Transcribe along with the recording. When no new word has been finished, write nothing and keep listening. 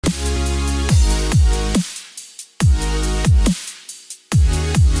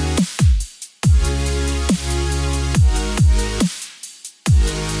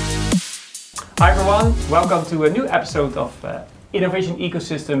Hi everyone, welcome to a new episode of Innovation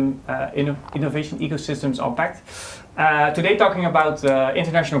Ecosystem. Innovation Ecosystems Unpacked. Today talking about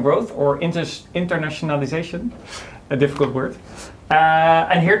international growth or internationalization, a difficult word.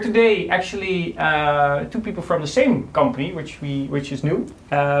 And here today, actually, two people from the same company, which is new,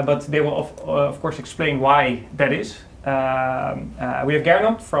 but they will of course explain why that is. We have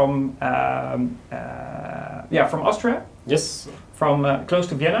Gernot from Austria. Yes. From close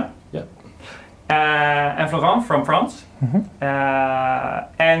to Vienna. Yeah. And Florent from France. Mm-hmm.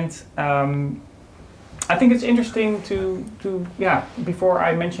 I think it's interesting to before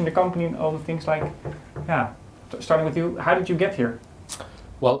I mention the company and all the things starting with you, how did you get here?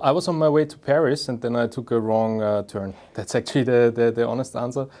 Well, I was on my way to Paris and then I took a wrong turn. That's actually the honest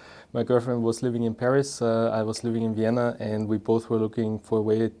answer. My girlfriend was living in Paris, I was living in Vienna, and we both were looking for a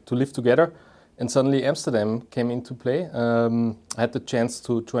way to live together. And suddenly Amsterdam came into play. I had the chance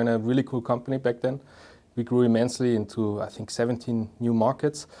to join a really cool company back then. We grew immensely into, I think, 17 new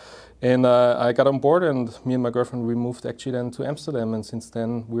markets. And I got on board, and me and my girlfriend, we moved actually then to Amsterdam. And since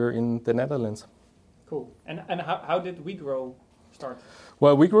then, we're in the Netherlands. Cool. And how did WeGrow start?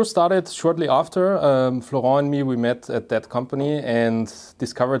 Well, WeGrow started shortly after. Florent and me, we met at that company and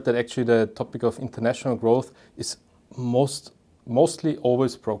discovered that actually the topic of international growth is mostly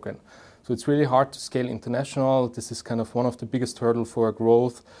always broken. So it's really hard to scale international. This is kind of one of the biggest hurdles for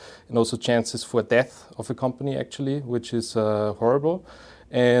growth and also chances for death of a company actually, which is horrible.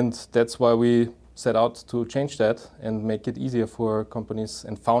 And that's why we set out to change that and make it easier for companies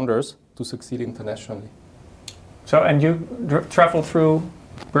and founders to succeed internationally. So, and you traveled through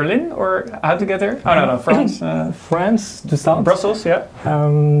Berlin or how to get there? Oh, no, France. France to start. Brussels, yeah.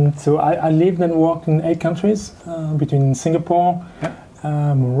 So I lived and worked in 8 countries, between Singapore,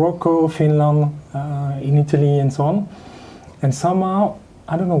 Morocco, Finland, in Italy and so on. And somehow,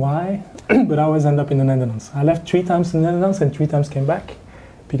 I don't know why, but I always end up in the Netherlands. I left 3 times in the Netherlands and 3 times came back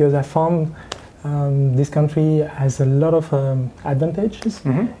because I found this country has a lot of advantages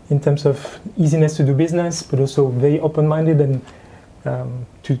in terms of easiness to do business, but also very open-minded and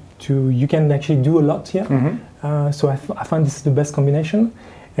you can actually do a lot here. So I find this is the best combination.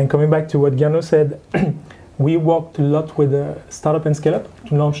 And coming back to what Gernot said, we worked a lot with startup and scale-up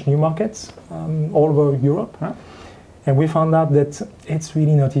to launch new markets all over Europe. And we found out that it's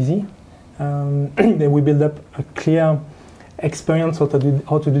really not easy. Then we built up a clear experience how to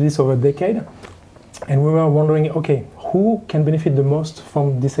do this over a decade. And we were wondering, okay, who can benefit the most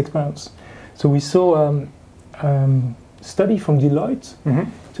from this experience? So we saw study from Deloitte,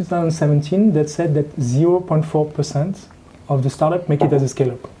 2017, that said that 0.4% of the startup make it as a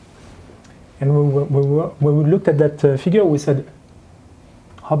scale-up. And when we looked at that figure, we said,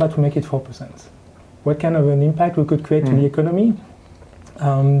 how about we make it 4%? What kind of an impact we could create to the economy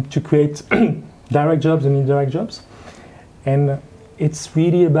to create direct jobs and indirect jobs? And it's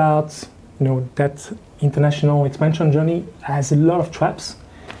really about, that international expansion journey has a lot of traps.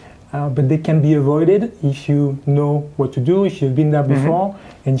 But they can be avoided if you know what to do, if you've been there before,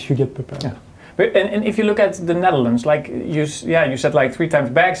 and if you get prepared. Yeah. But, and if you look at the Netherlands, like you said, like 3 times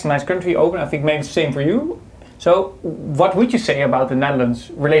back, it's a nice country, open. I think maybe it's the same for you. So, what would you say about the Netherlands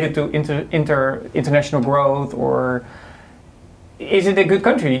related to international growth, or is it a good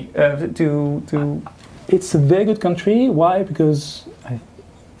country to? It's a very good country. Why? Because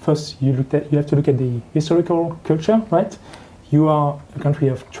first you have to look at the historical culture, right? You are a country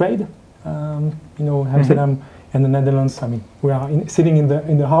of trade, Amsterdam and the Netherlands. I mean, we are sitting in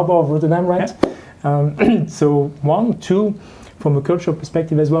the harbor of Rotterdam, right? Yeah. So 1, 2, from a cultural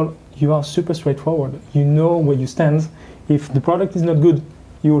perspective as well, you are super straightforward. You know where you stand. If the product is not good,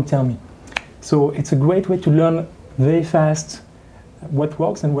 you will tell me. So it's a great way to learn very fast what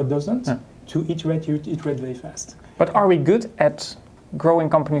works and what doesn't. Yeah. To iterate very fast. But are we good at growing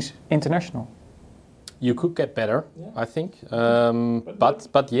companies international? You could get better, I think.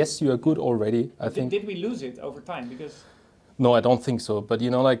 But yes, you are good already, I think. Did we lose it over time? Because no, I don't think so. But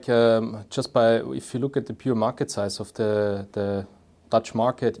if you look at the pure market size of the Dutch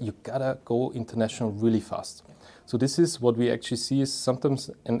market, you gotta go international really fast. So this is what we actually see is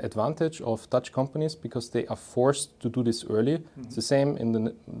sometimes an advantage of Dutch companies because they are forced to do this early. It's the same in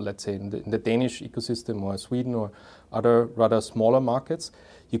the Danish ecosystem or Sweden or other rather smaller markets.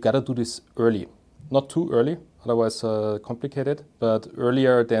 You gotta do this early. Not too early, otherwise complicated, but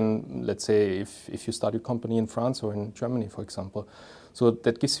earlier than, let's say, if you start your company in France or in Germany, for example. So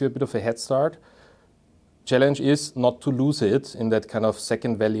that gives you a bit of a head start. Challenge is not to lose it in that kind of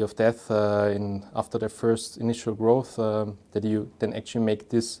second valley of death after the first initial growth, that you then actually make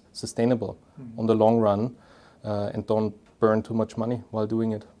this sustainable on the long run and don't burn too much money while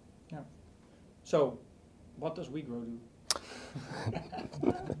doing it. Yeah. So, what does WeGrow do?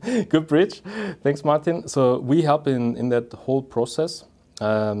 Good bridge. Thanks, Martin. So we help in that whole process.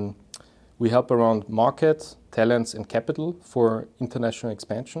 We help around market, talents, and capital for international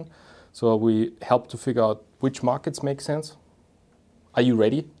expansion. So we help to figure out which markets make sense. Are you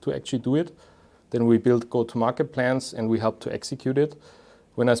ready to actually do it? Then we build go-to-market plans and we help to execute it.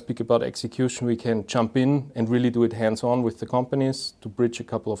 When I speak about execution, we can jump in and really do it hands-on with the companies to bridge a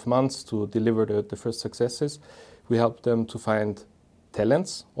couple of months to deliver the first successes. We help them to find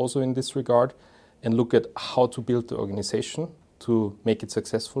talents also in this regard and look at how to build the organization to make it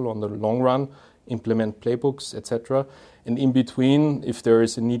successful on the long run, implement playbooks, etc. And in between, if there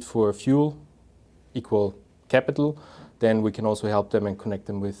is a need for fuel equal capital, then we can also help them and connect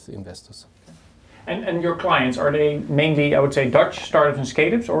them with investors. And your clients, are they mainly, I would say, Dutch startups and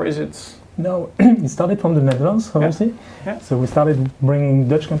scale-ups, or is it? No, it started from the Netherlands, obviously. Yeah. Yeah. So we started bringing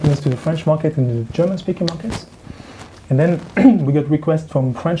Dutch companies to the French market and the German-speaking markets. And then we got requests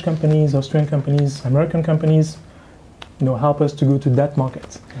from French companies, Austrian companies, American companies, help us to go to that market.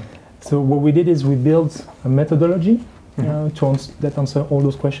 Mm-hmm. So what we did is we built a methodology that answer all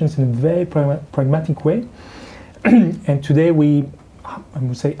those questions in a very pragmatic way. And today I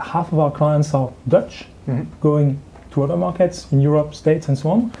would say half of our clients are Dutch, going to other markets in Europe, States, and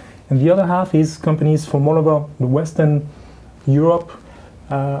so on. And the other half is companies from all over the Western Europe,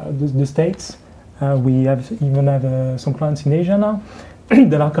 the States. We even have some clients in Asia now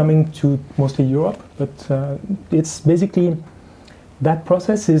that are coming to mostly Europe. But it's basically, that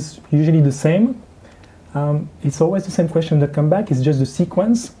process is usually the same. It's always the same question that come back. It's just the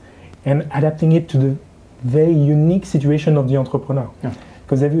sequence and adapting it to the very unique situation of the entrepreneur.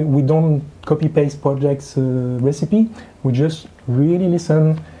 Because we don't copy-paste projects recipe. We just really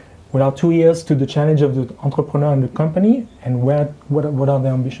listen with our 2 ears to the challenge of the entrepreneur and the company and what are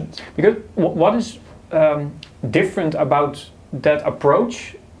their ambitions. Because what is different about that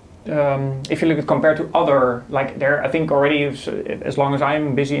approach? If you look at compared to other, like there, I think already as long as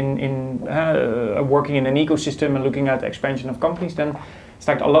I'm busy in working in an ecosystem and looking at expansion of companies, then it's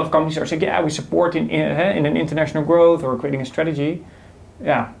like a lot of companies are saying, yeah, we support in an international growth or creating a strategy.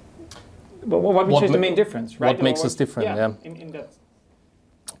 Yeah. But what would you say is the main difference, right? What makes us different, yeah. In that.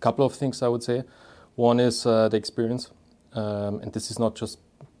 A couple of things I would say. One is the experience. And this is not just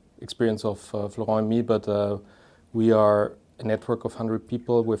experience of Florent and me, but we are a network of 100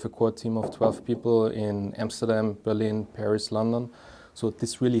 people with a core team of 12 people in Amsterdam, Berlin, Paris, London. So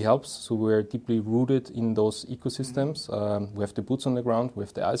this really helps. So we're deeply rooted in those ecosystems. We have the boots on the ground, we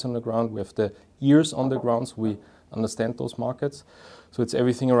have the eyes on the ground, we have the ears on the ground, so we understand those markets. So it's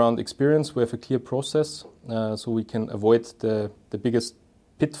everything around experience. We have a clear process, so we can avoid the biggest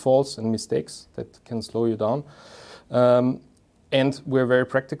pitfalls and mistakes that can slow you down. And we're very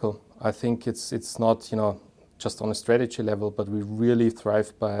practical. I think it's not just on a strategy level, but we really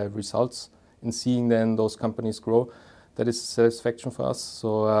thrive by results and seeing then those companies grow. That is satisfaction for us.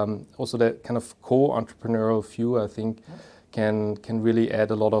 So also that kind of co-entrepreneurial view, I think, can really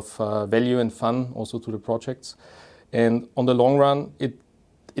add a lot of value and fun also to the projects. And on the long run,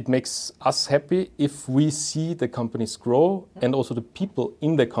 it makes us happy if we see the companies grow and also the people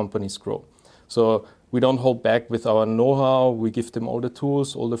in the companies grow. So we don't hold back with our know-how. We give them all the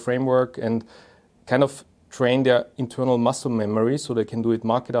tools, all the framework, and kind of train their internal muscle memory so they can do it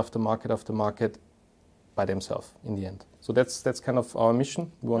market after market after market by themselves in the end. So that's kind of our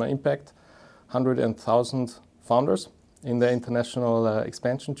mission. We want to impact 100 and 1,000 founders in the international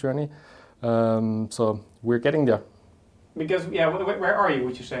expansion journey. So we're getting there. Because, where are you,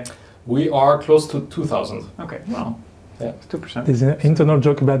 would you say? We are close to 2,000. Okay, well, yeah, 2%. There's an internal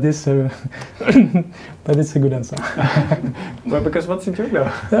joke about this, but it's a good answer. Well, because what's the joke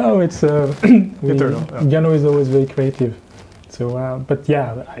though? No, it's Gernot is always very creative. So, but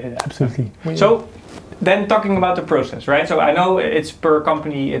yeah, absolutely. So, then talking about the process, right? So I know it's per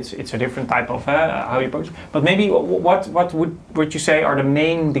company, it's a different type of how you approach. But maybe what would you say are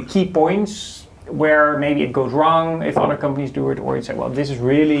the key points where maybe it goes wrong if other companies do it, or you say, well, this is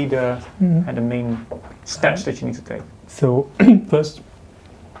really the main steps that you need to take. So first,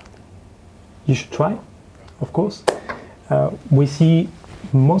 you should try, of course. We see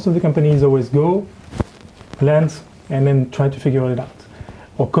most of the companies always go, land, and then try to figure it out.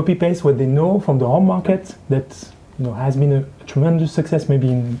 Or copy-paste what they know from the home market that has been a tremendous success, maybe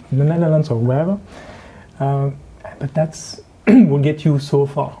in the Netherlands or wherever. But that's will get you so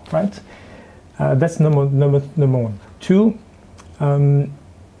far, right? That's number one. Two,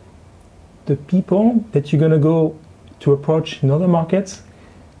 the people that you're gonna go to approach in other markets,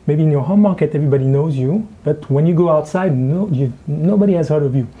 maybe in your home market everybody knows you, but when you go outside, nobody has heard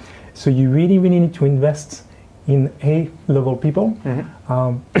of you. So you really, really need to invest in A-level people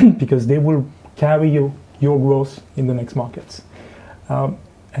because they will carry your growth in the next markets.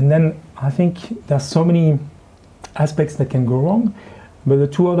 And then I think there's so many aspects that can go wrong, but the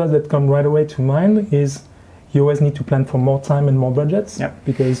two others that come right away to mind is you always need to plan for more time and more budgets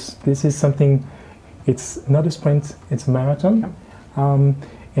because this is something, it's not a sprint, it's a marathon.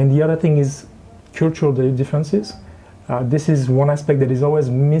 And the other thing is cultural differences. This is one aspect that is always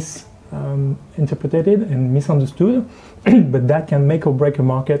misinterpreted and misunderstood, but that can make or break a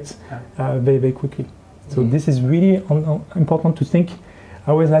market very, very quickly. So this is really important to think.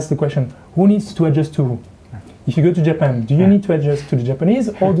 I always ask the question, who needs to adjust to who? If you go to Japan, do you need to adjust to the Japanese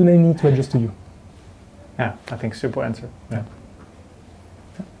or do they need to adjust to you? Yeah, I think simple answer. Yeah.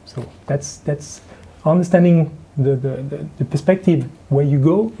 So that's understanding the perspective where you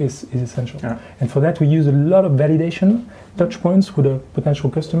go is essential. Yeah. And for that we use a lot of validation touch points with the potential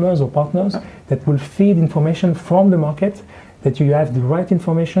customers or partners that will feed information from the market that you have the right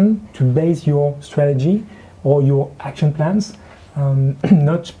information to base your strategy or your action plans,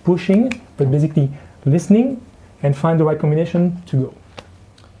 not pushing, but basically listening and find the right combination to go.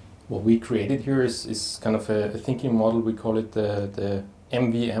 What we created here is kind of a thinking model. We call it the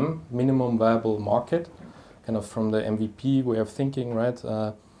MVM, minimum viable market, kind of from the MVP way of thinking, right?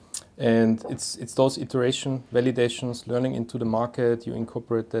 And it's those iteration, validations, learning into the market. You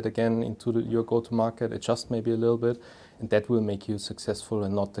incorporate that again into your go-to-market, adjust maybe a little bit, and that will make you successful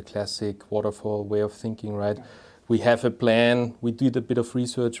and not the classic waterfall way of thinking, right? We have a plan, we did a bit of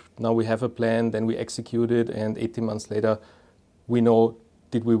research, now we have a plan, then we execute it, and 18 months later, we know,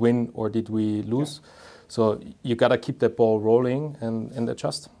 did we win or did we lose? So you gotta keep that ball rolling and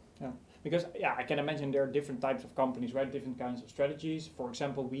adjust. Yeah, because I can imagine there are different types of companies, right? Different kinds of strategies. For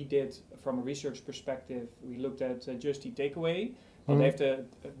example, we did, from a research perspective, we looked at Just Eat Takeaway. Well, they have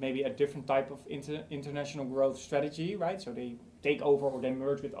maybe a different type of international growth strategy, right? So they take over or they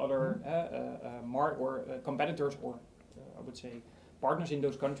merge with other competitors or I would say partners in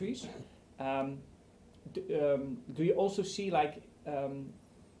those countries. Do you also see like,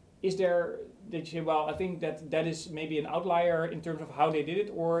 is there, did you say, well, I think that is maybe an outlier in terms of how they did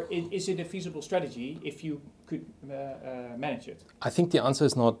it, or is it a feasible strategy if you could manage it? I think the answer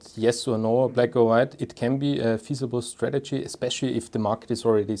is not yes or no, black or white. It can be a feasible strategy, especially if the market is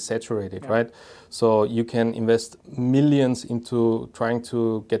already saturated, right? So you can invest millions into trying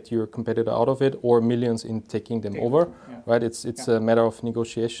to get your competitor out of it, or millions in taking them over, right? It's a matter of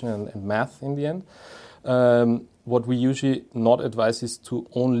negotiation and math in the end. What we usually not advise is to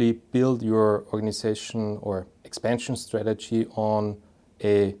only build your organization or expansion strategy on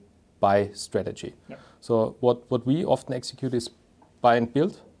a buy strategy. So what we often execute is buy and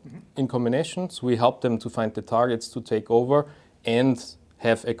build in combinations. We help them to find the targets to take over and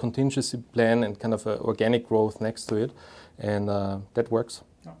have a contingency plan and kind of a organic growth next to it. And that works,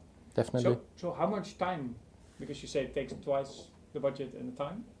 definitely. So how much time, because you say it takes twice the budget and the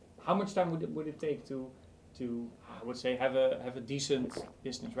time, how much time would it take to I would say have a decent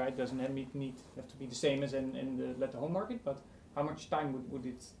business, right? Doesn't have to be the same as in the home market, but how much time would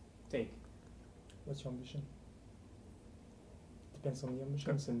it take? What's your ambition? Depends on the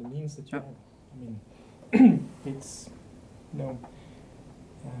ambitions and the means that you have. I mean, it's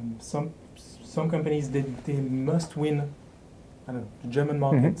some companies they must win. I don't know, the German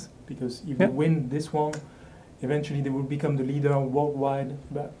market because if they win this one, eventually they will become the leader worldwide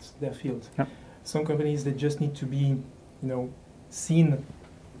about their field. Some companies they just need to be, seen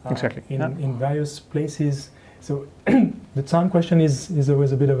in various places. So the time question is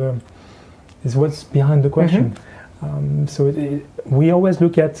always a bit of is what's behind the question. We always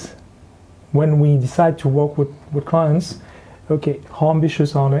look at when we decide to work with clients. Okay, how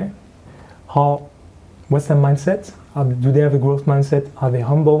ambitious are they? What's their mindset? Do they have a growth mindset? Are they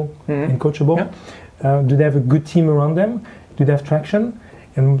humble and coachable? Do they have a good team around them? Do they have traction?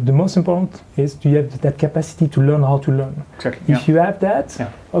 And the most important is, do you have that capacity to learn how to learn? Exactly. If you have that,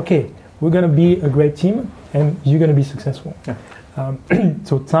 okay, we're going to be a great team and you're going to be successful.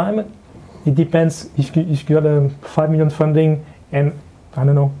 So time, it depends. If you got a 5 million funding and, I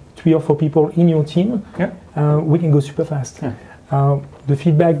don't know, 3 or 4 people in your team, we can go super fast. The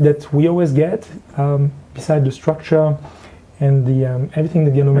feedback that we always get, beside the structure and the everything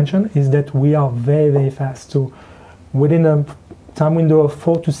that Gernot mentioned, is that we are very, very fast. So within a time window of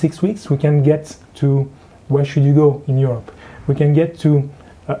 4 to 6 weeks, we can get to where should you go in Europe. We can get to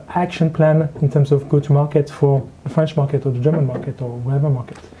an action plan in terms of go-to-market for the French market or the German market or whatever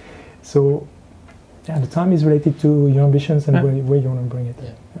market. So the time is related to your ambitions and where you want to bring it.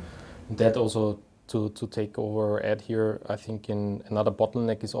 That also to take over or add here, I think in another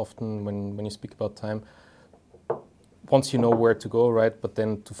bottleneck is often when you speak about time, once you know where to go, right, but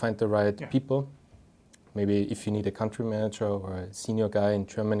then to find the right people, maybe if you need a country manager or a senior guy in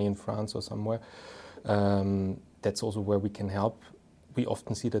Germany, in France or somewhere, that's also where we can help. We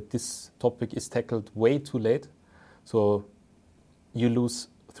often see that this topic is tackled way too late. So you lose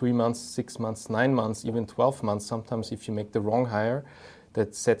 3 months, 6 months, 9 months, even 12 months. Sometimes if you make the wrong hire,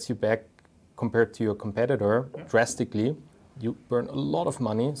 that sets you back compared to your competitor drastically. You burn a lot of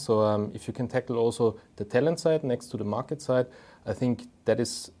money. So if you can tackle also the talent side next to the market side, I think that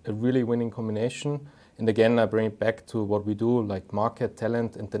is a really winning combination. And again, I bring it back to what we do, like market,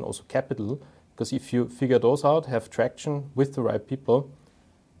 talent, and then also capital. Because if you figure those out, have traction with the right people,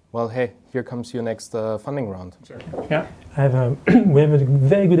 well, hey, here comes your next funding round. Sure. Yeah, we have a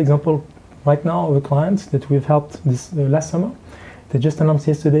very good example right now of a client that we've helped this last summer. They just announced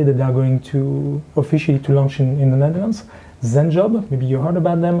yesterday that they are going to officially to launch in the Netherlands. ZenJob, maybe you heard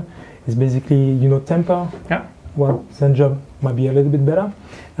about them. It's basically, Temper. Yeah. Well, ZenJob might be a little bit better.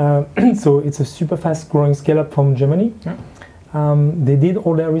 So it's a super fast growing scale up from Germany. Yeah. They did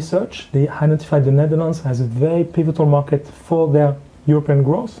all their research. They identified the Netherlands as a very pivotal market for their European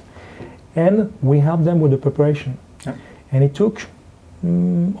growth, and we helped them with the preparation. Yeah. And it took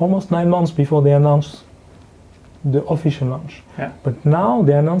almost 9 months before they announced the official launch. Yeah. But now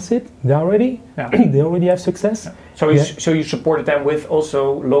they announce it, they are ready, they already have success. Yeah. So you supported them with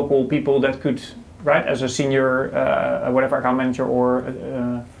also local people that could, right, as a senior, whatever account manager or...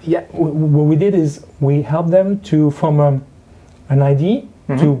 Yeah, what we did is we helped them to, from an idea,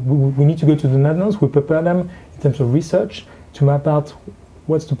 to we need to go to the Netherlands, we prepare them in terms of research, to map out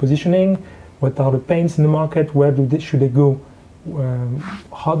what's the positioning, what are the pains in the market, where should they go,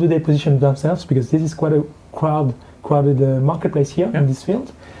 how do they position themselves, because this is quite a crowded marketplace here in this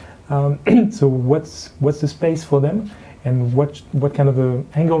field. So what's the space for them, and what kind of a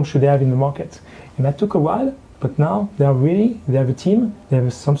angle should they have in the market? And that took a while, but now they are ready, they have a team, they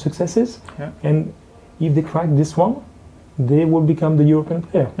have some successes, and if they crack this one, they will become the European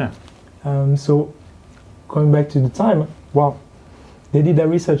player. Yeah. So going back to the time, wow, they did their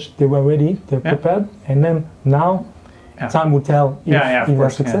research, they were ready, they're prepared, and then now time will tell if they're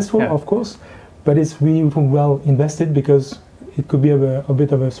successful, of course, but it's really well invested because it could be a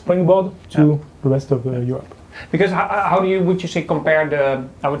bit of a springboard to the rest of Europe. Because how would you say compare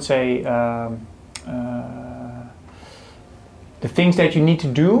the things that you need to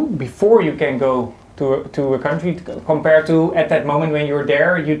do before you can go to a country compared to at that moment when you're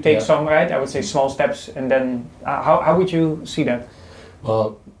there, you take some, right, I would say small steps, and then how would you see that?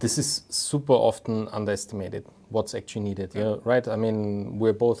 Well, this is super often underestimated, what's actually needed, right? I mean,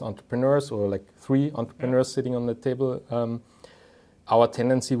 we're both entrepreneurs, or like 3 entrepreneurs sitting on the table. Our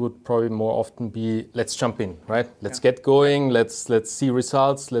tendency would probably more often be, let's jump in, right? Let's get going, let's see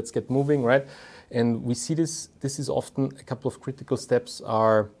results, let's get moving, right? And we see this is often a couple of critical steps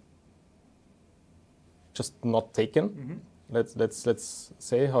are just not taken. Let's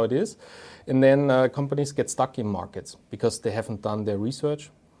say how it is. And then companies get stuck in markets because they haven't done their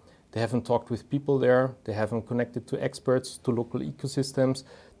research, they haven't talked with people there, they haven't connected to experts, to local ecosystems,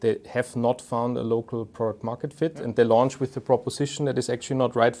 they have not found a local product market fit, and they launch with a proposition that is actually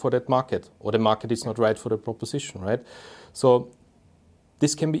not right for that market, or the market is not right for the proposition, right? So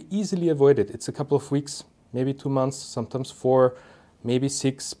this can be easily avoided. It's a couple of weeks, maybe 2 months, sometimes 4, maybe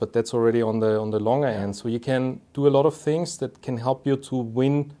 6, but that's already on the longer end. So you can do a lot of things that can help you to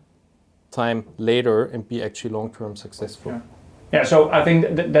win time later and be actually long-term successful. Yeah, so I think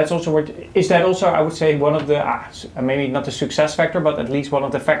that's also is that also, I would say, one of the, maybe not the success factor, but at least one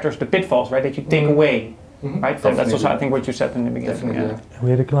of the factors, the pitfalls, right, that you take away, right? Definitely. That's also, I think, what you said in the beginning. We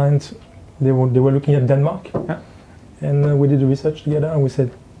had a client, they were looking at Denmark, and we did the research together, and we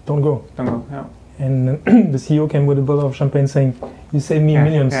said, don't go. And the CEO came with a bottle of champagne saying, you saved me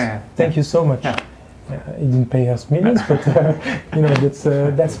millions, thank you so much. He didn't pay us millions, but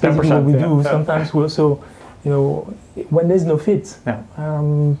that's basically what we do. Sometimes we also, when there's no fit,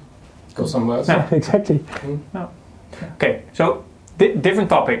 go somewhere else. Exactly. Okay, so different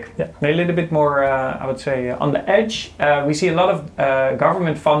topic, a little bit more, I would say, on the edge. We see a lot of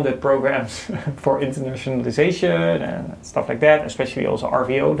government-funded programs for internationalization and stuff like that, especially also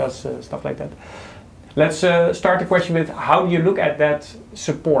RVO does stuff like that. Let's start the question with, how do you look at that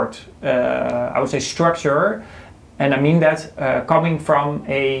support, I would say, structure, and I mean that coming from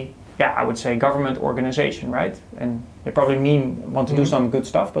a, I would say, government organization, right? And they probably want to do some good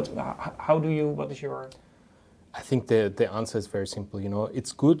stuff, but what is your... I think the answer is very simple.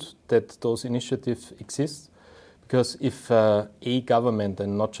 It's good that those initiatives exist, Because if a government,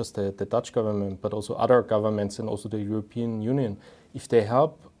 and not just the Dutch government, but also other governments and also the European Union, if they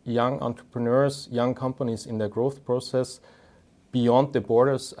help young entrepreneurs, young companies in their growth process beyond the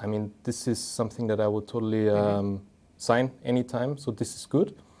borders, I mean, this is something that I would totally sign anytime. So this is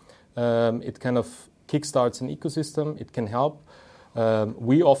good. It kind of kickstarts an ecosystem. It can help.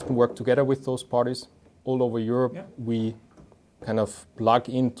 We often work together with those parties all over Europe. Yeah. We kind of plug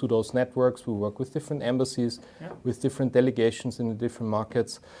into those networks. We work with different embassies, with different delegations in the different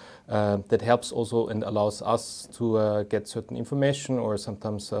markets. That helps also and allows us to get certain information or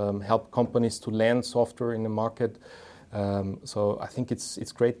sometimes help companies to land software in the market. So I think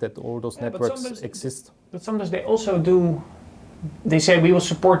it's great that all those networks exist. But sometimes they also do, they say we will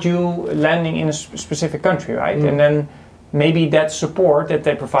support you landing in a specific country, right? And then maybe that support that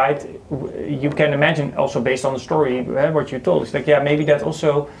they provide, you can imagine also based on the story, what you told, it's like, maybe that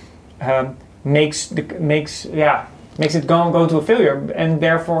also makes it go to a failure and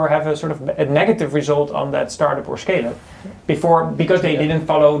therefore have a sort of a negative result on that startup or scale up because they didn't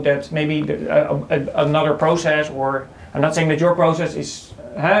follow that maybe another process. Or I'm not saying that your process is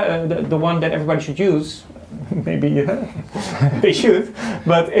the one that everybody should use. Maybe they should,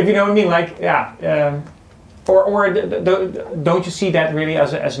 but if you know what I mean, like don't you see that really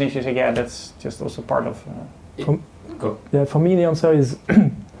as an issue? Say, that's just also part of. For me, the answer is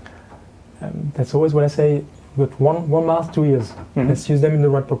that's always what I say. But one mouth, 2 ears. Let's use them in the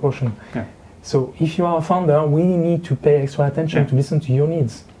right proportion. Yeah. So if you are a founder, we need to pay extra attention to listen to your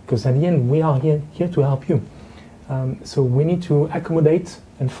needs, because at the end we are here to help you. So we need to accommodate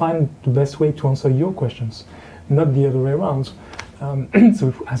and find the best way to answer your questions, not the other way around.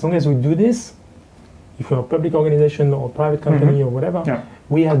 So as long as we do this, if you're a public organization or a private company or whatever,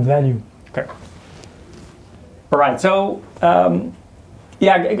 we add value. Okay. All right. So.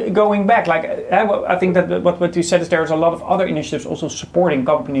 Going back, like I think that what you said is there's a lot of other initiatives also supporting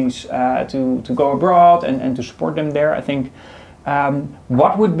companies to go abroad and to support them there. I think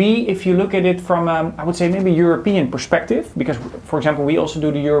what would be, if you look at it from I would say maybe European perspective, because for example we also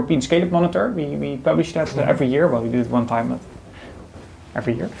do the European Scale-up Monitor. We publish that every year. Well, we do it one time, but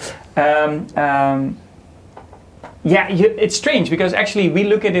every year. It's strange because actually we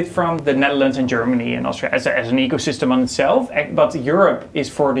look at it from the Netherlands and Germany and Austria as an ecosystem on itself, but Europe is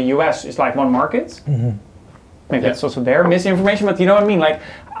for the US is like one market. Maybe that's also their misinformation, but you know what I mean? Like,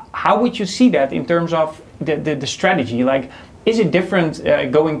 how would you see that in terms of the strategy? Like, is it different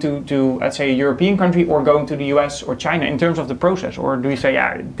going to let's say a European country or going to the US or China in terms of the process? Or do you say,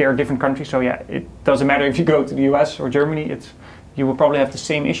 they're different countries, so it doesn't matter if you go to the US or Germany, you will probably have the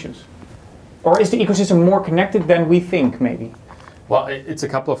same issues? Or is the ecosystem more connected than we think, maybe? Well, it's a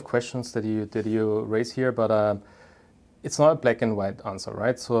couple of questions that you raise here, but it's not a black and white answer,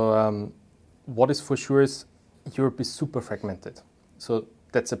 right? So what is for sure is Europe is super fragmented. So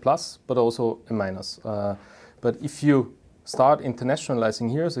that's a plus, but also a minus. But if you start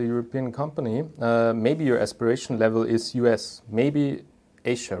internationalizing here as a European company, maybe your aspiration level is US, maybe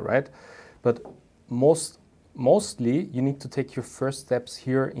Asia, right? But mostly you need to take your first steps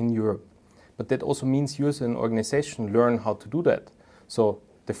here in Europe. But that also means you as an organization learn how to do that. So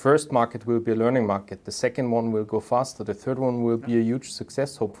the first market will be a learning market. The second one will go faster. The third one will be a huge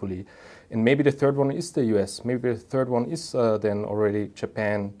success, hopefully. And maybe the third one is the US. Maybe the third one is then already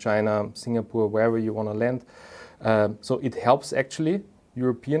Japan, China, Singapore, wherever you want to land. So it helps actually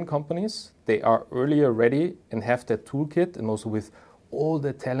European companies. They are earlier ready and have that toolkit, and also with all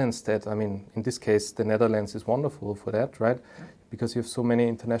the talents that, I mean, in this case, the Netherlands is wonderful for that, right? Because you have so many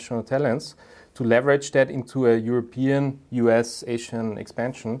international talents, to leverage that into a European, US, Asian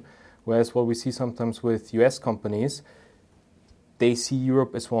expansion. Whereas what we see sometimes with US companies, they see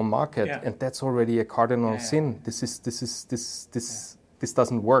Europe as one market, and that's already a cardinal sin. This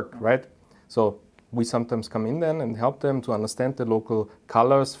doesn't work, right? So we sometimes come in then and help them to understand the local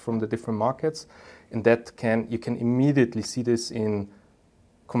colors from the different markets, and you can immediately see this in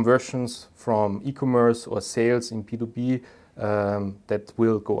conversions from e-commerce or sales in P2B. That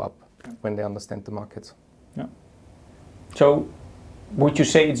will go up when they understand the markets. Yeah. So, would you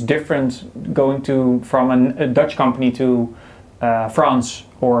say it's different going from a Dutch company to France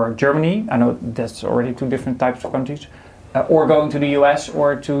or Germany? I know that's already two different types of countries. Or going to the US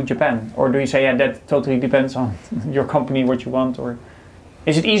or to Japan? Or do you say, that totally depends on your company, what you want? Or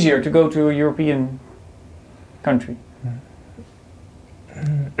is it easier to go to a European country?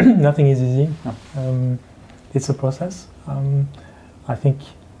 Nothing is easy. No. It's a process. I think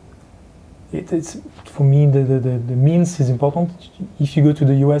it's for me the means is important. If you go to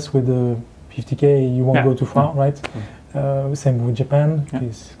the US with the 50K, you won't go too far, right? Same with Japan.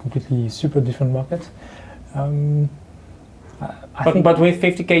 It's completely super different market. But with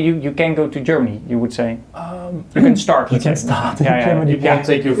 50k, you can go to Germany. You would say you can start. You can start in Yeah, Germany. You can't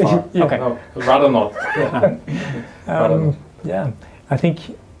take you far. Yeah. Okay. No, rather not. Yeah, I think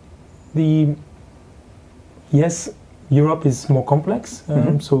Europe is more complex,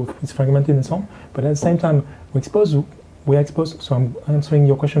 so it's fragmented and so on. But at the same time, we're exposed. So I'm answering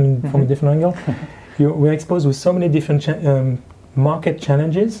your question from a different angle. We're exposed with so many different market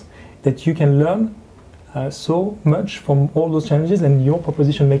challenges that you can learn so much from all those challenges, and your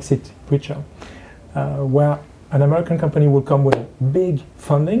proposition makes it richer. Where an American company will come with big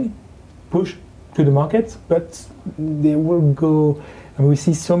funding, push to the market, but they will go. And we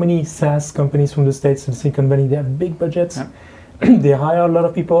see so many SaaS companies from the States and Silicon Valley. They have big budgets. Yeah. They hire a lot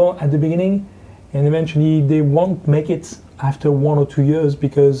of people at the beginning, and eventually they won't make it after 1 or 2 years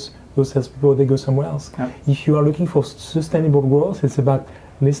because those salespeople, they go somewhere else. Yeah. If you are looking for sustainable growth, it's about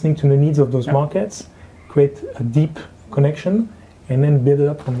listening to the needs of those markets, create a deep connection, and then build it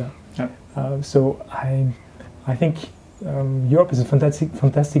up from there. Yeah. So I think Europe is a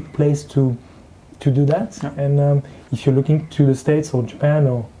fantastic place to do that. Yeah. And if you're looking to the States or Japan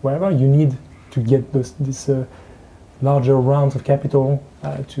or wherever, you need to get this larger rounds of capital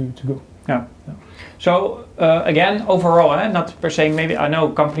to go. Yeah. Yeah. So again, overall, not per se, maybe I know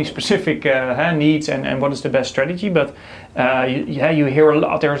company-specific needs and what is the best strategy, but you hear a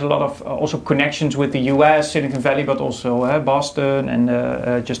lot. There's a lot of also connections with the U.S., Silicon Valley, but also Boston and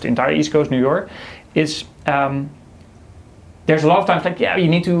just the entire East Coast, New York. There's a lot of times like, you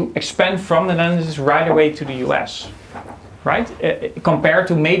need to expand from the Netherlands right away to the US, right? Compared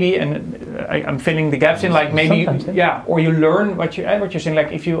to maybe, and I'm filling the gaps in, like maybe, or you learn what you're saying,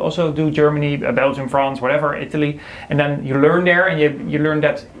 like if you also do Germany, Belgium, France, whatever, Italy, and then you learn there, and you learn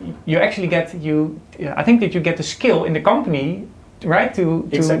that you actually I think that you get the skill in the company, right, to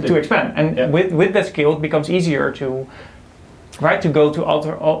expand, and with that skill, it becomes easier to go to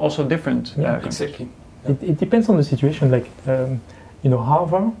also different countries. Exactly. It depends on the situation. Like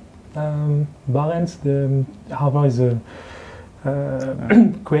Harvard, Barents. Harvard is a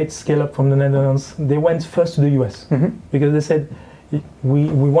great scale up from the Netherlands. They went first to the US because they said we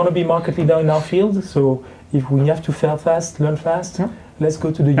want to be market leader in our field. So if we have to fail fast, learn fast, let's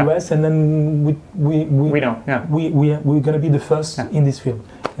go to the US, and then we're going to be the first in this field.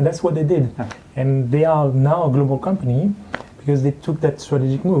 And that's what they did. Yeah. And they are now a global company because they took that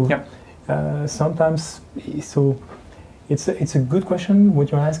strategic move. Yeah. Sometimes, so it's a good question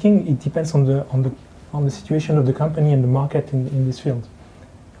what you're asking. It depends on the situation of the company and the market in this field.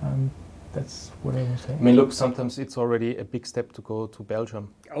 That's what I would say. I mean, look, sometimes it's already a big step to go to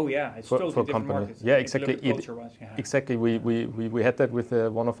Belgium. Oh yeah, it's totally different company. Markets. Yeah, exactly. Exactly. We had that with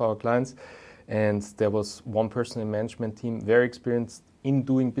one of our clients, and there was one person in management team very experienced in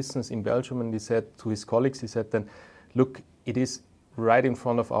doing business in Belgium, and he said to his colleagues, then, look, it is right in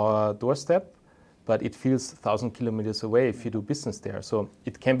front of our doorstep, but it feels 1,000 kilometers away if you do business there. So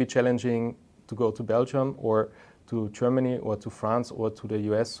it can be challenging to go to Belgium or to Germany or to France or to the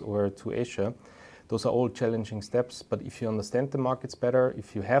US or to Asia. Those are all challenging steps, but if you understand the markets better,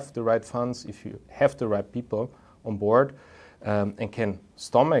 if you have the right funds, if you have the right people on board, and can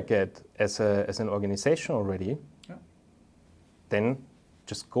stomach it as an organization already, then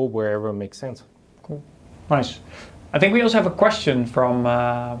just go wherever makes sense. Cool. Nice. I think we also have a question from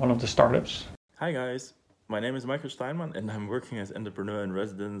one of the startups. Hi guys, my name is Michael Steinmann and I'm working as entrepreneur in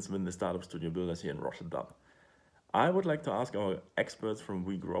residence with the startup studio builders here in Rotterdam. I would like to ask our experts from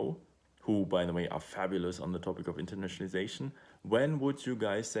WeGrow, who by the way are fabulous on the topic of internationalization, when would you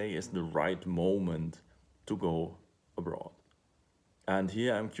guys say is the right moment to go abroad? And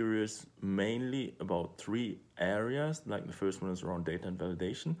here I'm curious mainly about 3 areas. Like the first one is around data and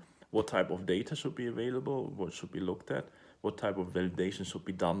validation. What type of data should be available? What should be looked at? What type of validation should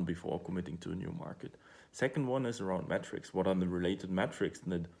be done before committing to a new market? Second one is around metrics. What are the related metrics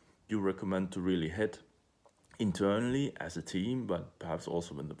that you recommend to really hit internally as a team, but perhaps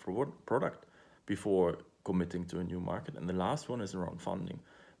also in the product before committing to a new market? And the last one is around funding.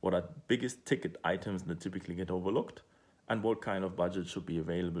 What are biggest ticket items that typically get overlooked? And what kind of budget should be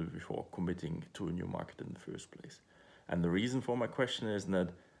available before committing to a new market in the first place? And the reason for my question is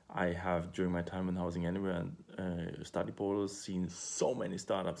that I have, during my time in Housing Anywhere and study portals, seen so many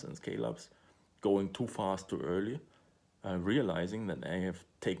startups and scale-ups going too fast, too early, realizing that they have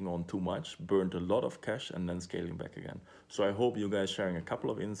taken on too much, burned a lot of cash, and then scaling back again. So I hope you guys sharing a couple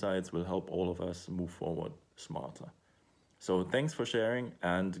of insights will help all of us move forward smarter. So thanks for sharing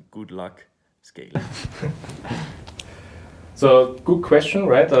and good luck scaling. So good question,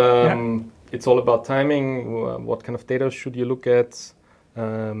 right? It's all about timing. What kind of data should you look at?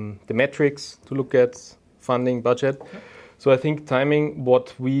 The metrics to look at, funding, budget. So I think timing,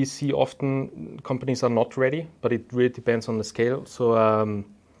 what we see often, companies are not ready, but it really depends on the scale. So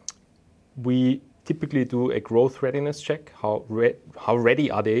we typically do a growth readiness check. How ready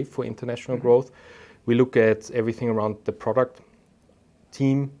are they for international growth? We look at everything around the product,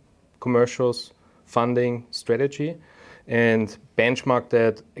 team, commercials, funding, strategy, and benchmark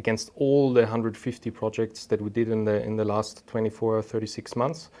that against all the 150 projects that we did in the last 24 or 36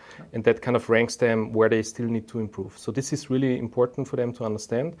 months. And that kind of ranks them where they still need to improve. So this is really important for them to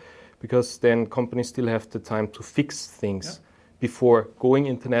understand, because then companies still have the time to fix things before going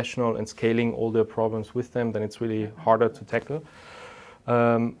international and scaling all their problems with them. Then it's really harder to tackle.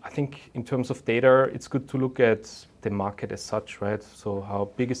 I think in terms of data, it's good to look at the market as such, right? So how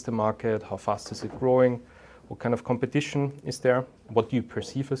big is the market? How fast is it growing? What kind of competition is there? What do you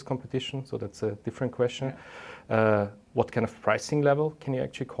perceive as competition? So that's a different question. What kind of pricing level can you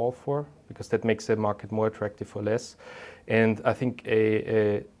actually call for? Because that makes a market more attractive or less. And I think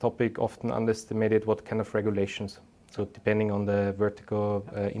a topic often underestimated, what kind of regulations. So depending on the vertical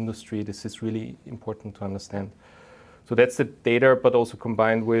industry, this is really important to understand. So that's the data, but also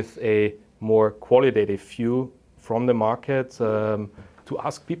combined with a more qualitative view from the market to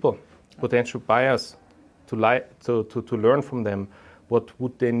ask people, potential buyers, to learn from them. What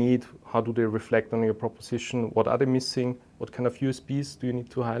would they need? How do they reflect on your proposition? What are they missing? What kind of USPs do you need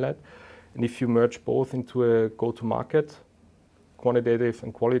to highlight? And if you merge both into a go-to-market, quantitative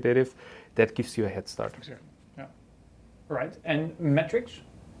and qualitative, that gives you a head start. Exactly. Yeah. Right. And metrics,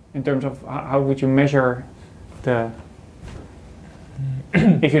 in terms of how would you measure the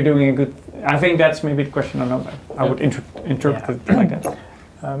if you're doing a good, I think that's maybe the question. I don't know. I would interpret it like that.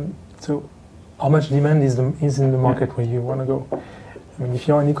 So, how much demand is in the market where you want to go? I mean, if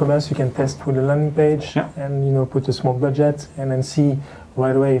you're in e-commerce, you can test with a landing page and put a small budget and then see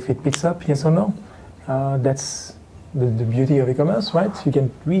right away if it picks up, yes or no. That's the beauty of e-commerce, right? You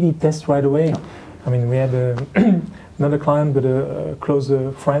can really test right away. I mean, we had another client, but a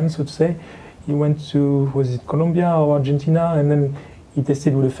closer friend, so to say. He went to, was it Colombia or Argentina, and then he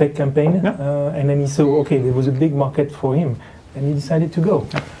tested with a fake campaign, and then he saw, okay, there was a big market for him, and he decided to go.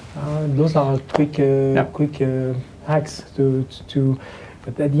 Those are quick hacks to.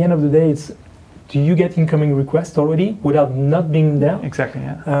 But at the end of the day, it's, do you get incoming requests already without not being there? Exactly.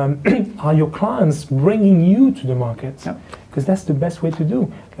 Yeah. Are your clients bringing you to the market? Because that's the best way to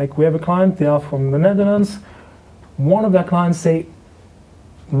do. Like, we have a client, they are from the Netherlands. One of their clients say,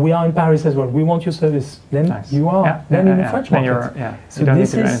 we are in Paris as well, we want your service. Then you are in the French market. So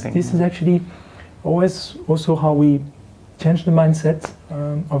this is actually always also how we change the mindset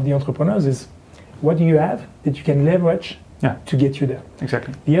of the entrepreneurs is, what do you have that you can leverage to get you there?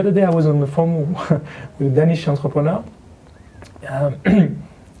 Exactly. The other day I was on the phone with a Danish entrepreneur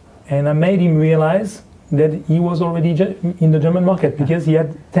and I made him realize that he was already in the German market because he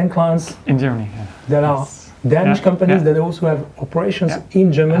had 10 clients in Germany that are Danish companies that also have operations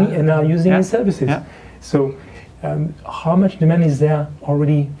in Germany and are using his services. So how much demand is there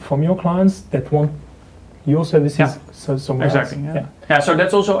already from your clients that want your services somewhere else? So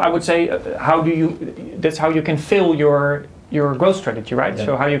that's also, I would say, that's how you can fill your growth strategy, right?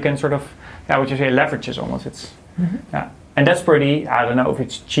 So how you can sort of, what you say, leverages almost. It's and that's pretty, I don't know if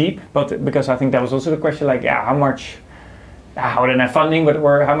it's cheap, but because I think that was also the question, like, how much, how did I funding, but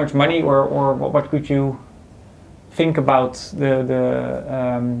or how much money, or what could you think about I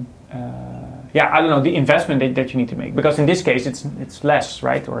don't know, the investment that you need to make, because in this case it's less,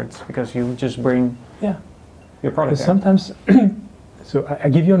 right? Or it's because you just bring your product there. Sometimes, so I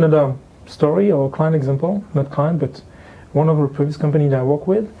give you another story or client example, not client, but one of the previous company that I work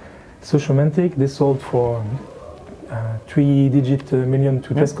with, Socialmentic, they sold for 3-digit million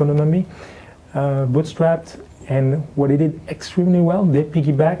to Tesconomy, bootstrapped. And what they did extremely well, they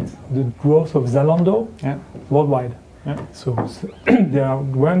piggybacked the growth of Zalando worldwide. So they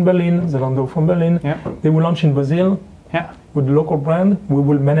were in Berlin, Zalando from Berlin. They will launch in Brazil with the local brand. We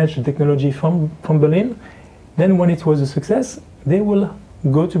will manage the technology from Berlin. Then when it was a success, they will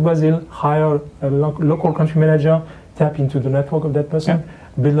go to Brazil, hire a local country manager, tap into the network of that person,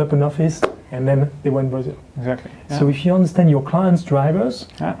 build up an office, and then they went Brazil. Exactly. So if you understand your clients' drivers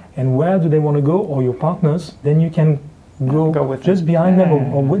and where do they want to go, or your partners, then you can go with just behind them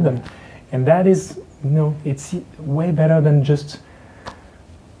or with them. And that is, it's way better than just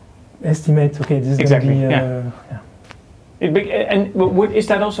estimate, okay, this is going to be... And is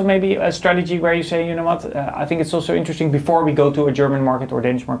that also maybe a strategy where you say, you know what, I think it's also interesting, before we go to a German market or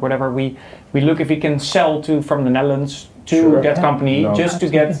Danish market, whatever, we look if we can sell from the Netherlands to that company, to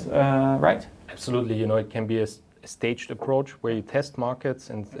get, right? Absolutely, it can be a staged approach where you test markets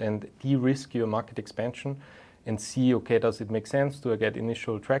and de-risk your market expansion and see, okay, does it make sense? Do I get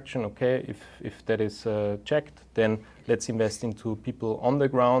initial traction? Okay, if that is checked, then let's invest into people on the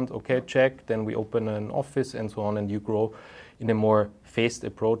ground. Okay, check. Then we open an office and so on, and you grow in a more phased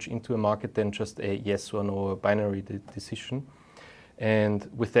approach into a market than just a yes or no binary decision. And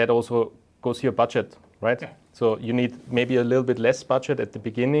with that also goes your budget, right? Yeah. So you need maybe a little bit less budget at the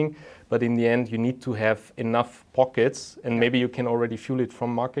beginning, but in the end you need to have enough pockets, and maybe you can already fuel it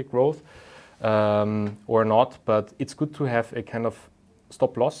from market growth. Or not, but it's good to have a kind of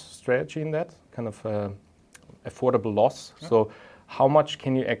stop-loss strategy in that, kind of affordable loss. Yeah. So how much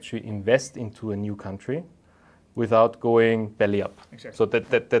can you actually invest into a new country without going belly up? Exactly. So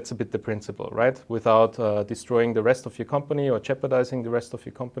that's a bit the principle, right? Without destroying the rest of your company or jeopardizing the rest of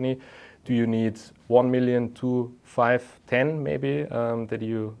your company. Do you need 1 million, 2, 5, 10 maybe that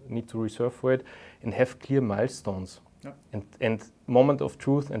you need to reserve for it, and have clear milestones? Yeah. And moment of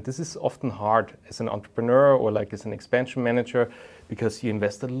truth, and this is often hard as an entrepreneur or like as an expansion manager, because you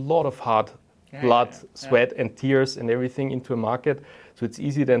invest a lot of hard blood, sweat and tears and everything into a market. So it's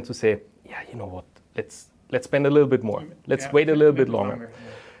easy then to say, yeah, you know what, let's spend a little bit more. Let's wait a little bit longer.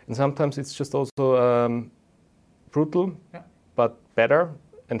 Yeah. And sometimes it's just also brutal, but better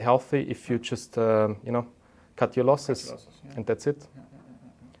and healthy if you just, cut your losses, and that's it. Yeah.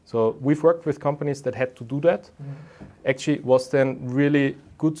 So we've worked with companies that had to do that. Mm-hmm. Actually, it was then really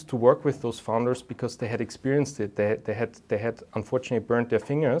good to work with those founders because they had experienced it. They had unfortunately burned their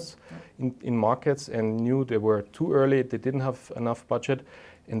fingers in markets and knew they were too early. They didn't have enough budget,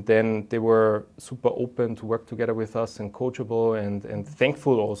 and then they were super open to work together with us and coachable and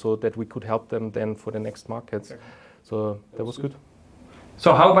thankful also that we could help them then for the next markets. Exactly. So that was good.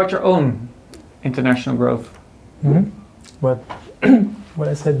 So how about your own international growth? Mm-hmm. Well, what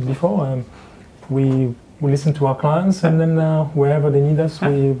I said before, we listen to our clients, and then wherever they need us,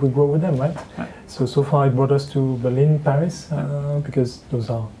 we grow with them, right? So far it brought us to Berlin, Paris, because those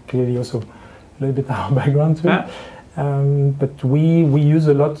are clearly also a little bit our background too. But we use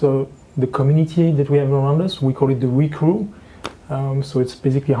a lot of the community that we have around us. We call it the WeGrow. So it's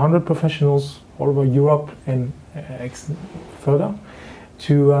basically 100 professionals all over Europe and further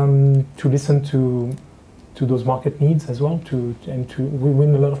to listen to those market needs as well. We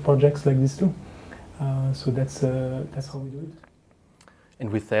win a lot of projects like this too. So that's how we do it.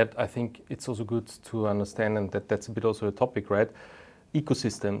 And with that, I think it's also good to understand, and that's a bit also a topic, right?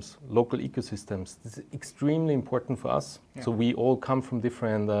 Ecosystems, local ecosystems. This is extremely important for us. Yeah. So we all come from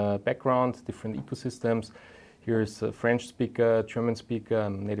different backgrounds, different ecosystems. Here's a French speaker, German speaker,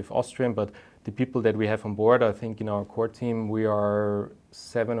 I'm native Austrian, but the people that we have on board, I think in our core team, we are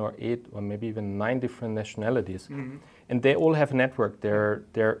 7 or 8 or maybe even 9 different nationalities. Mm-hmm. And they all have a network.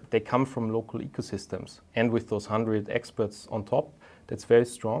 They come from local ecosystems. And with those 100 experts on top, that's very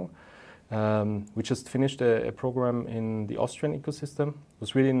strong. We just finished a program in the Austrian ecosystem. It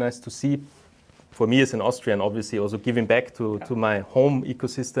was really nice to see, for me as an Austrian, obviously also giving back to my home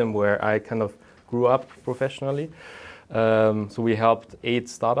ecosystem where I kind of grew up professionally. So we helped 8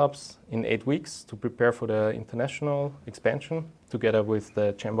 startups in 8 weeks to prepare for the international expansion together with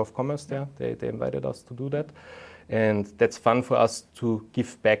the Chamber of Commerce there. They invited us to do that. And that's fun for us to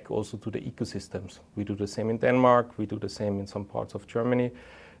give back also to the ecosystems. We do the same in Denmark. We do the same in some parts of Germany.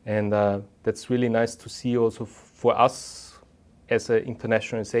 And that's really nice to see also for us as an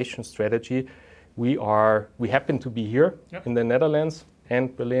internationalization strategy. We happen to be here in the Netherlands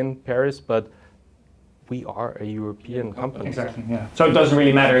and Berlin, Paris, but we are a European company. Exactly, yeah. So it doesn't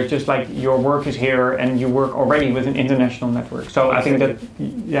really matter. It's just like your work is here and you work already with an international network. So I think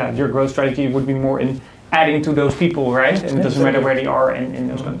that, your growth strategy would be more in adding to those people, right? And it doesn't matter where they are in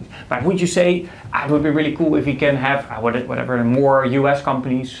those countries. But would you say it would be really cool if we can have more US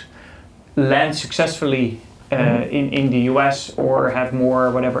companies land successfully in the US, or have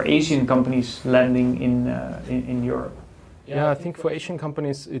more Asian companies landing in Europe? Yeah, I think for Asian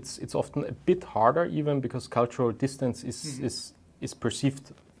companies it's often a bit harder, even because cultural distance is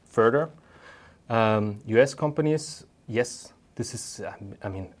perceived further. US companies, yes, this is,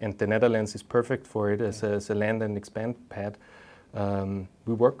 and the Netherlands is perfect for it as a land and expand pad.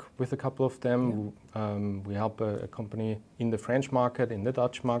 We work with a couple of them. We help a company in the French market, in the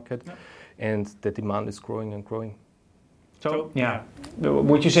Dutch market, and the demand is growing and growing. So,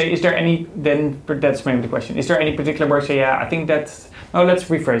 would you say, is there any, then that's maybe the question, is there any particular where you say, I think let's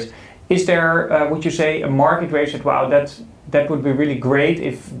rephrase. Is there, would you say, a market where you said, wow, that would be really great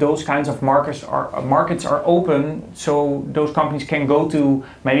if those kinds of markets are open, so those companies can go to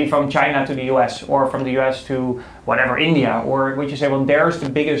maybe from China to the US, or from the US to India, or would you say, well, there's the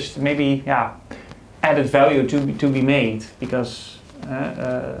biggest, maybe, added value to be made, because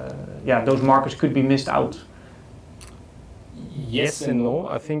those markets could be missed out. Yes and no.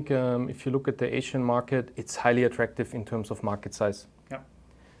 I think if you look at the Asian market, it's highly attractive in terms of market size. Yeah.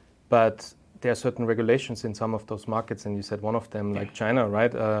 But there are certain regulations in some of those markets, and you said one of them, like China,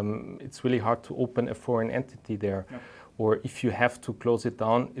 right? It's really hard to open a foreign entity there. Yeah. Or if you have to close it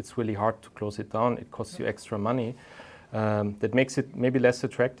down, it's really hard to close it down. It costs you extra money. That makes it maybe less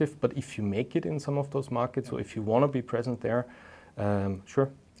attractive. But if you make it in some of those markets, or if you want to be present there, sure.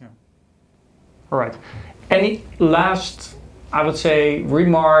 Yeah. All right. Any last, I would say,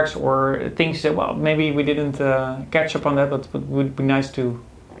 remarks or things that, well, maybe we didn't catch up on that, but it would be nice to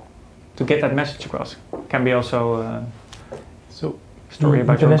get that message across? Can be also story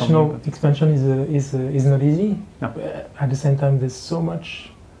about international expansion is not easy. No. At the same time, there's so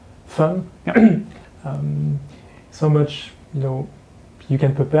much fun, so much you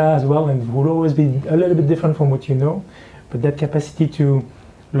can prepare as well, and it will always be a little bit different from what you know. But that capacity to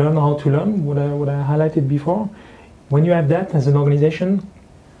learn how to learn, what I highlighted before, when you have that as an organization,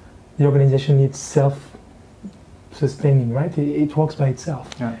 the organization needs self-sustaining, right? It works by itself.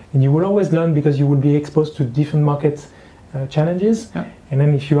 Yeah. And you will always learn because you will be exposed to different market challenges. Yeah. And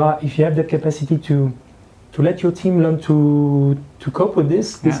then if you have that capacity to let your team learn to cope with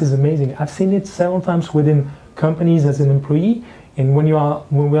this is amazing. I've seen it several times within companies as an employee, and when we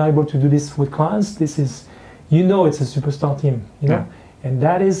are able to do this with clients, this is, it's a superstar team, and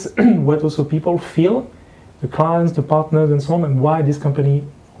that is what also people feel, the clients, the partners, and so on, and why this company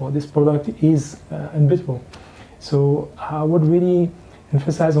or this product is unbeatable. So I would really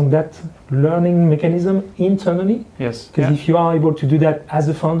emphasize on that learning mechanism internally. Yes. Because if you are able to do that as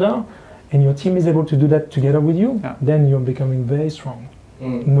a founder, and your team is able to do that together with you, then you're becoming very strong.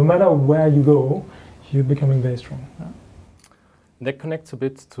 No matter where you go, you're becoming very strong. That connects a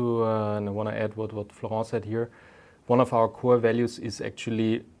bit to, and I want to add what Florent said here. One of our core values is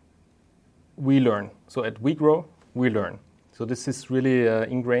actually we learn. So at WeGrow, we learn. So this is really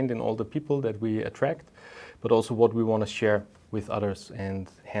ingrained in all the people that we attract, but also what we want to share with others, and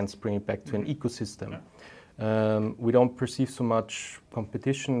hence bring it back to an ecosystem. We don't perceive so much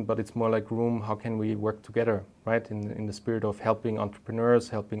competition, but it's more like room, how can we work together, right? In the spirit of helping entrepreneurs,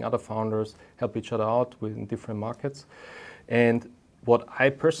 helping other founders, help each other out within different markets. And what I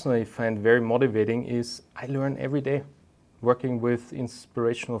personally find very motivating is I learn every day working with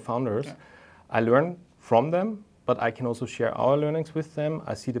inspirational founders. Yeah. I learn from them, but I can also share our learnings with them.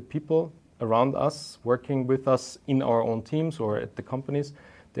 I see the people around us working with us in our own teams or at the companies.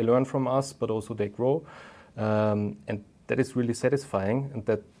 They learn from us, but also they grow. And that is really satisfying, and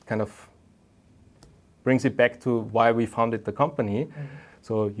that kind of brings it back to why we founded the company.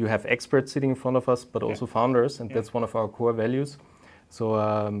 So you have experts sitting in front of us, but also founders, and that's one of our core values. So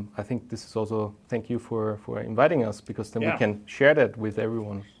I think this is also, thank you for inviting us, because then we can share that with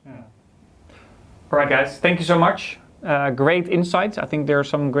everyone. Yeah. All right, guys, thank you so much. Great insights. I think there are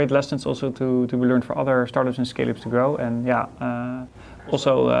some great lessons also to be learned for other startups and scale-ups to grow. And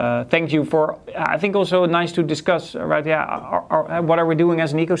also thank you for, I think also nice to discuss, right, what are we doing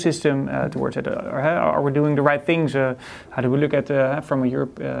as an ecosystem towards it? Are we doing the right things? How do we look at from a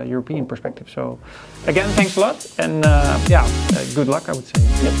European perspective? So again, thanks a lot. And good luck, I would say.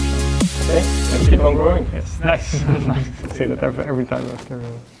 Yep. Okay, let's keep on growing. Yes, nice. Nice to say that every time after.